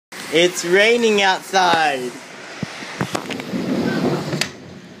It's raining outside.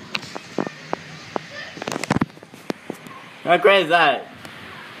 How great is that?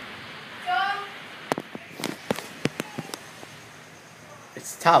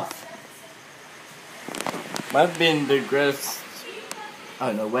 It's tough. Might have been the greatest, I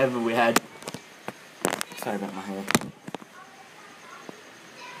don't know, weather we had. Sorry about my hair.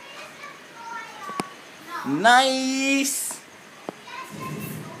 Nice!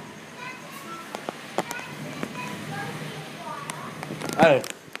 Oh.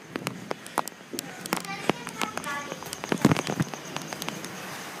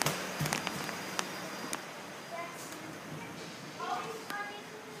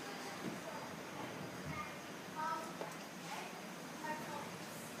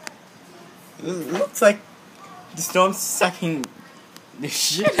 It looks like the storm's sucking the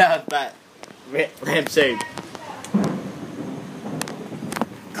shit out of that lampshade.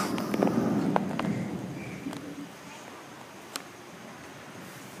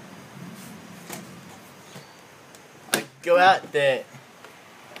 I go out there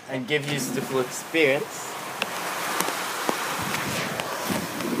and give you the full experience.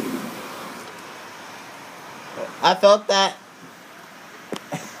 I felt that.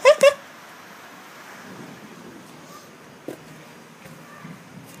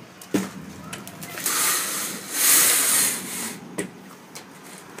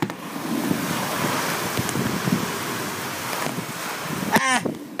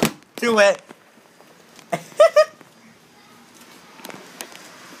 Too wet.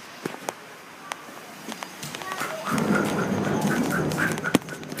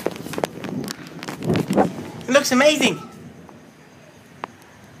 It looks amazing.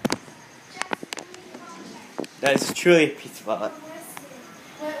 That is truly a piece of art.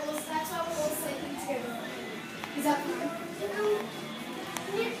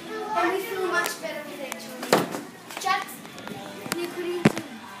 And we feel much better with each other. Jax, you could even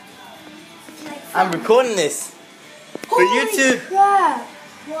I'm recording this for YouTube. Crap.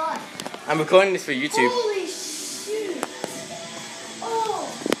 What? I'm recording this for YouTube. Holy shit. Oh,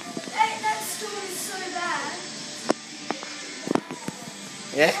 that storm is so bad.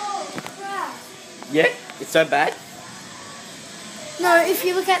 Yeah? Oh, crap. Yeah? It's so bad? No, if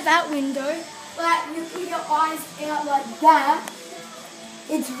you look at that window, like you put your eyes out like that,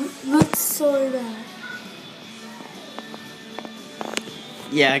 it looks so bad.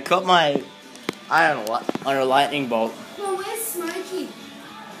 Yeah, I caught my eye on a lightning bolt. Well, where's Smokey?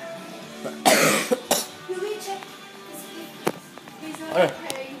 Let me check he's not Oh.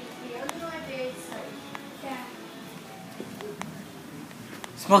 very safe. Yeah.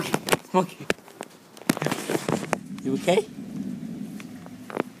 Smokey, Smokey. You okay?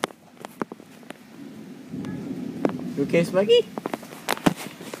 You okay, Smokey?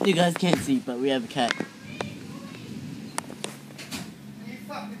 You guys can't see, but we have a cat.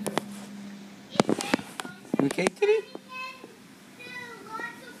 You okay, kitty?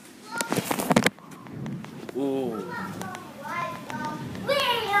 Ooh.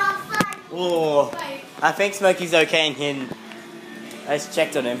 Ooh. I think Smokey's okay in here. I just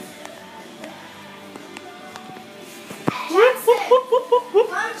checked on him. Jackson!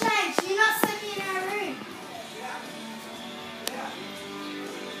 Mom changed. You're not sleeping in our room.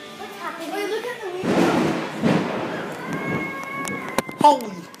 What's happening? Wait, look at the window.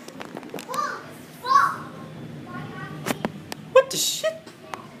 Holy. Fuck! What the shit?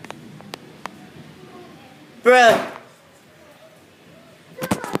 Bruh.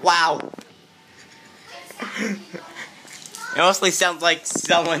 Wow. It honestly sounds like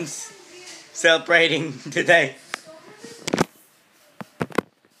someone's celebrating today.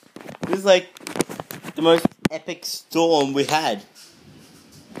 This is like the most epic storm we had.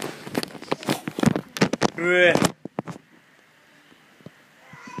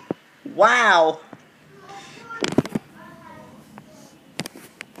 Wow.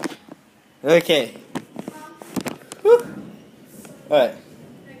 Okay. Alright.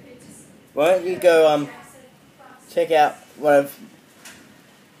 Why don't you go check out one of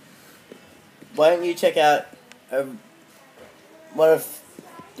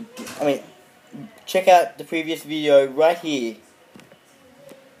check out the previous video right here.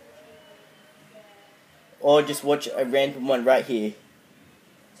 Or just watch a random one right here.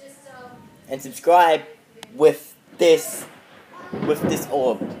 And subscribe with this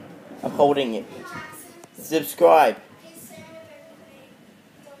orb. I'm holding it. Subscribe.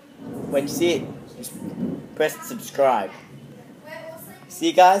 When you see it, just press subscribe. See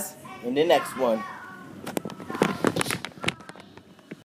you guys in the next one.